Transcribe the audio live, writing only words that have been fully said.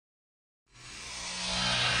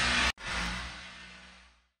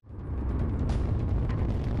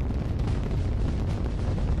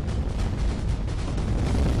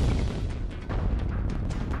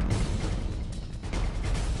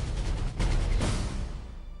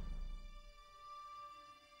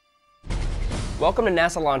Welcome to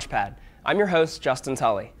NASA Launchpad. I'm your host, Justin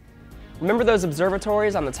Tully. Remember those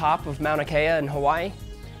observatories on the top of Mauna Kea in Hawaii?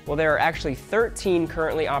 Well, there are actually 13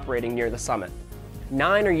 currently operating near the summit.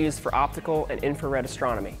 9 are used for optical and infrared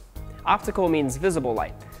astronomy. Optical means visible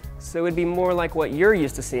light, so it would be more like what you're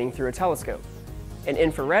used to seeing through a telescope. And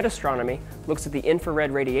infrared astronomy looks at the infrared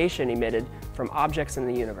radiation emitted from objects in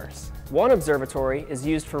the universe. One observatory is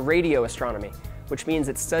used for radio astronomy, which means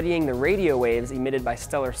it's studying the radio waves emitted by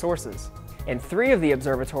stellar sources. And 3 of the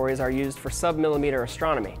observatories are used for sub-millimeter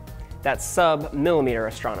astronomy. That's sub-millimeter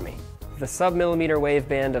astronomy. The sub-millimeter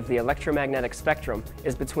waveband of the electromagnetic spectrum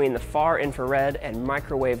is between the far infrared and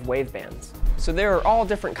microwave wavebands. So there are all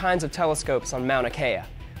different kinds of telescopes on Mauna Kea,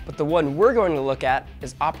 but the one we're going to look at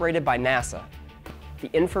is operated by NASA,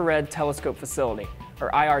 the Infrared Telescope Facility, or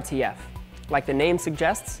IRTF. Like the name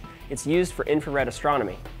suggests, it's used for infrared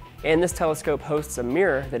astronomy. And this telescope hosts a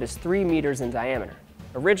mirror that is 3 meters in diameter.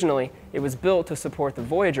 Originally, it was built to support the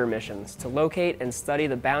VOYAGER missions to locate and study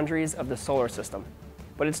the boundaries of the solar system.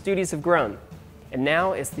 But its duties have grown, and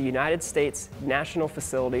now it's the United States National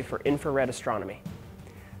Facility for Infrared Astronomy.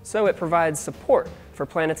 So it provides support for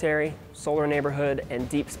planetary, solar neighborhood, and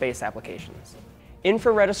deep space applications.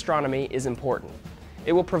 Infrared astronomy is important.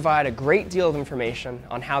 It will provide a great deal of information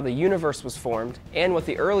on how the universe was formed and what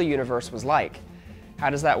the early universe was like. How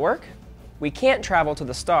does that work? We can't travel to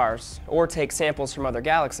the stars or take samples from other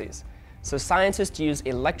galaxies, so scientists use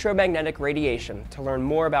electromagnetic radiation to learn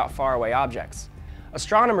more about faraway objects.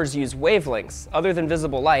 Astronomers use wavelengths other than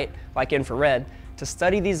visible light, like infrared, to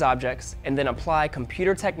study these objects and then apply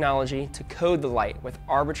computer technology to code the light with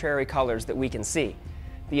arbitrary colors that we can see.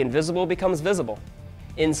 The invisible becomes visible.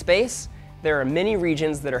 In space, there are many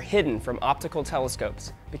regions that are hidden from optical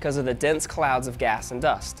telescopes because of the dense clouds of gas and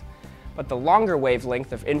dust. But the longer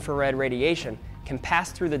wavelength of infrared radiation can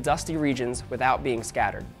pass through the dusty regions without being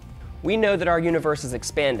scattered. We know that our universe is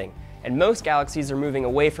expanding, and most galaxies are moving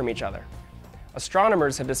away from each other.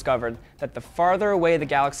 Astronomers have discovered that the farther away the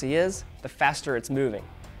galaxy is, the faster it's moving.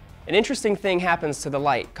 An interesting thing happens to the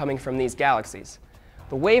light coming from these galaxies.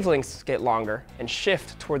 The wavelengths get longer and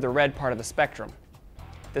shift toward the red part of the spectrum.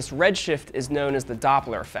 This red shift is known as the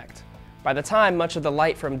Doppler Effect. By the time much of the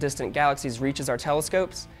light from distant galaxies reaches our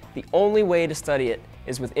telescopes, the only way to study it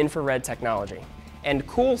is with infrared technology. And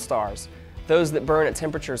cool stars, those that burn at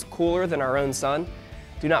temperatures cooler than our own sun,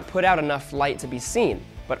 do not put out enough light to be seen,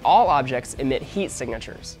 but all objects emit heat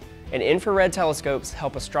signatures. And infrared telescopes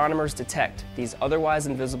help astronomers detect these otherwise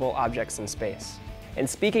invisible objects in space. And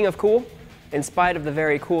speaking of cool, in spite of the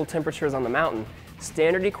very cool temperatures on the mountain,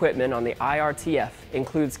 standard equipment on the IRTF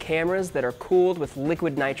includes cameras that are cooled with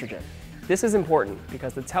liquid nitrogen. This is important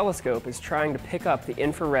because the telescope is trying to pick up the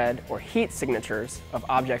infrared or heat signatures of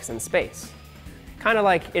objects in space. Kind of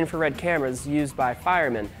like infrared cameras used by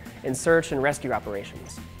firemen in search and rescue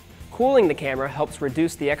operations. Cooling the camera helps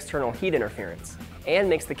reduce the external heat interference and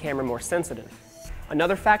makes the camera more sensitive.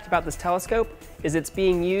 Another fact about this telescope is it's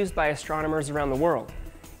being used by astronomers around the world,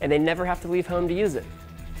 and they never have to leave home to use it.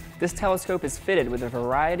 This telescope is fitted with a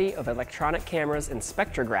variety of electronic cameras and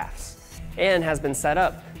spectrographs, and has been set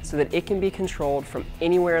up so that it can be controlled from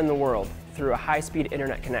anywhere in the world through a high-speed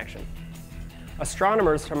internet connection.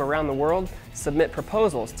 Astronomers from around the world submit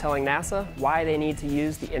proposals telling NASA why they need to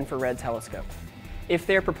use the infrared telescope. If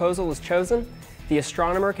their proposal is chosen, the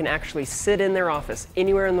astronomer can actually sit in their office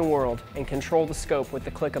anywhere in the world and control the scope with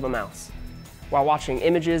the click of a mouse, while watching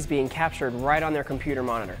images being captured right on their computer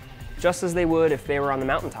monitor, just as they would if they were on the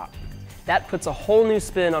mountaintop. That puts a whole new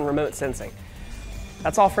spin on remote sensing.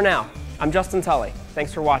 That's all for now. I'm Justin Tully.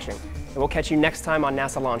 Thanks for watching, and we'll catch you next time on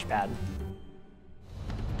NASA Launchpad.